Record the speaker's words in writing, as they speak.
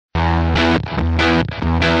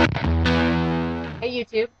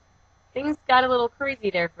YouTube. Things got a little crazy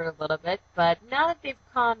there for a little bit, but now that they've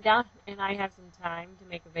calmed down and I have some time to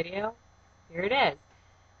make a video, here it is.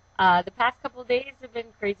 The past couple of days have been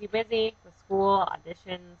crazy busy with school,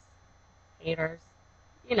 auditions, haters,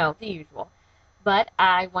 you know, the usual. But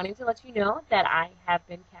I wanted to let you know that I have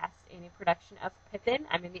been cast in a production of Pippin.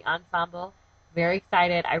 I'm in the ensemble. Very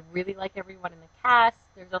excited. I really like everyone in the cast.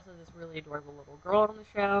 There's also this really adorable little girl on the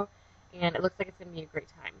show, and it looks like it's going to be a great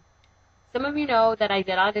time. Some of you know that I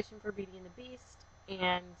did audition for Beauty and the Beast,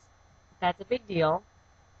 and that's a big deal.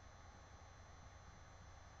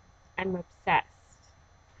 I'm obsessed.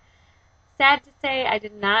 Sad to say, I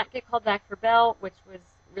did not get called back for Belle, which was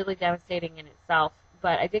really devastating in itself,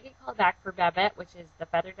 but I did get called back for Babette, which is the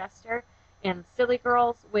feather duster, and Silly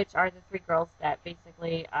Girls, which are the three girls that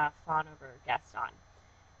basically fawn over Gaston.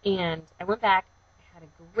 And I went back, had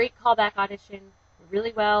a great callback audition,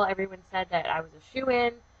 really well. Everyone said that I was a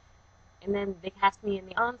shoo-in, and then they cast me in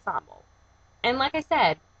the ensemble. And like I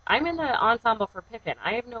said, I'm in the ensemble for Pippin.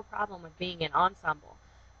 I have no problem with being in ensemble.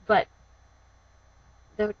 But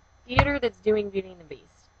the theater that's doing Beauty and the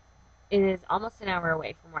Beast is almost an hour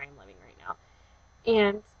away from where I'm living right now.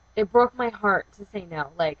 And it broke my heart to say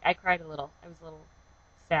no. Like, I cried a little. I was a little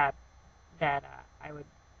sad that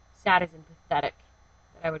sad as in pathetic,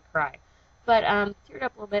 that I would cry. But teared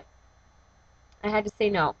up a little bit. I had to say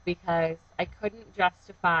no because I couldn't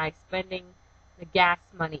justify spending the gas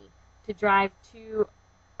money to drive to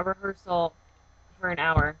a rehearsal for an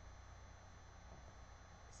hour,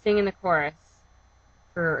 sing in the chorus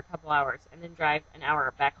for a couple hours, and then drive an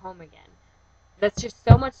hour back home again. That's just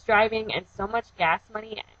so much driving and so much gas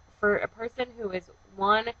money for a person who is,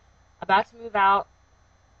 one, about to move out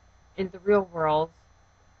into the real world.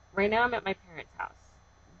 Right now I'm at my parents' house.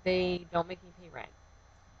 They don't make me pay rent.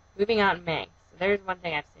 Moving out in May. So there's one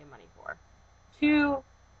thing I have to save money for. Two,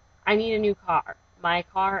 I need a new car. My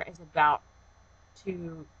car is about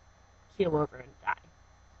to keel over and die.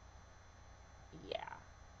 Yeah.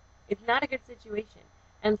 It's not a good situation.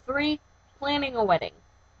 And three, planning a wedding.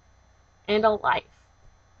 And a life.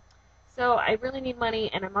 So I really need money,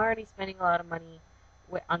 and I'm already spending a lot of money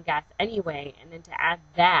on gas anyway, and then to add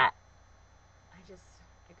that,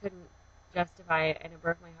 I couldn't justify it, and it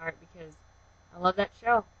broke my heart because I love that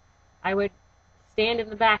show. I would stand in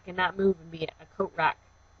the back and not move and be a coat rack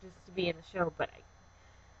just to be in the show, but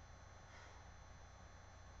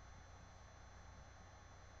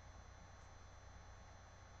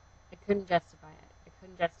I couldn't justify it. I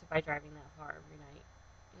couldn't justify driving that far every night.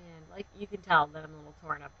 And like you can tell that I'm a little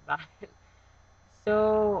torn up about it.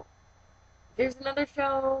 So there's another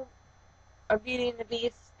show of Beauty and the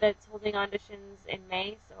Beast that's holding auditions in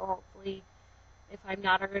May, so hopefully if I'm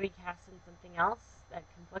not already cast in something else that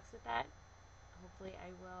conflicts with that, hopefully I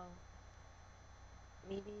will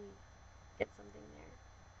maybe get something there.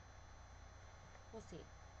 We'll see.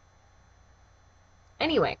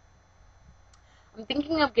 Anyway, I'm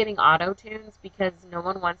thinking of getting auto-tunes because no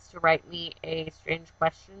one wants to write me a Strange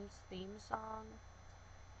Questions theme song.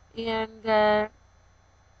 And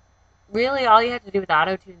really all you have to do with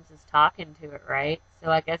auto-tunes is talk into it, right?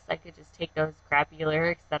 So I guess I could just take those crappy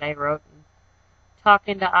lyrics that I wrote and talk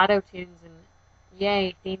into auto-tunes and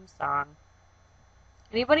yay, theme song.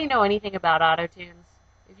 Anybody know anything about auto-tunes?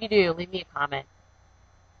 If you do, leave me a comment.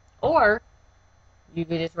 Or you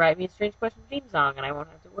could just write me a Strange Questions theme song and I won't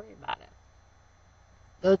have to worry about it.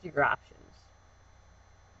 Those are your options.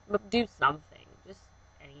 But do something. Just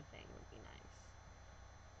anything would be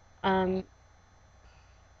nice.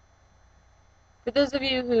 For those of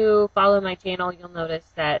you who follow my channel, you'll notice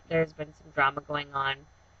that there's been some drama going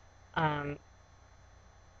on.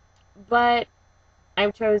 But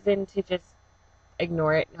I've chosen to just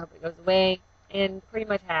ignore it and hope it goes away. And pretty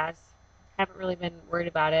much has. Haven't really been worried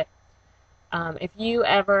about it. If you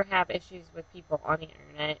ever have issues with people on the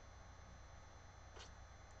internet,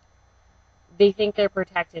 they think they're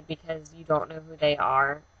protected because you don't know who they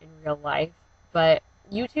are in real life. But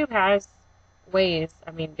YouTube has ways.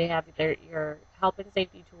 I mean, they have your help and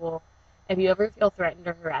safety tool. If you ever feel threatened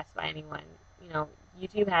or harassed by anyone, you know,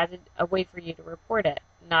 YouTube has a way for you to report it.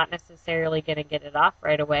 Not necessarily going to get it off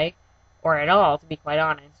right away, or at all, to be quite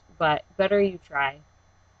honest. But better you try.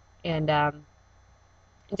 And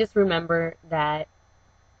just remember that,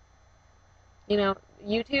 you know,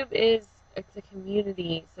 YouTube it's a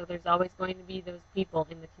community, so there's always going to be those people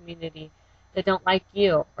in the community that don't like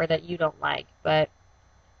you or that you don't like. But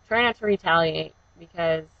try not to retaliate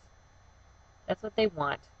because that's what they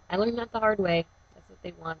want. I learned that the hard way. That's what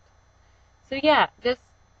they want. So yeah, just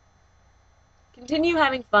continue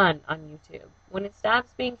having fun on YouTube. When it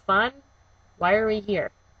stops being fun, why are we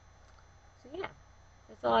here? So yeah,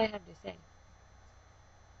 that's all I have to say.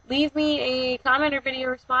 leave me a comment or video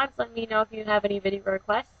response. Let me know if you have any video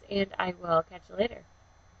requests, and I will catch you later.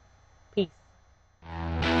 Peace.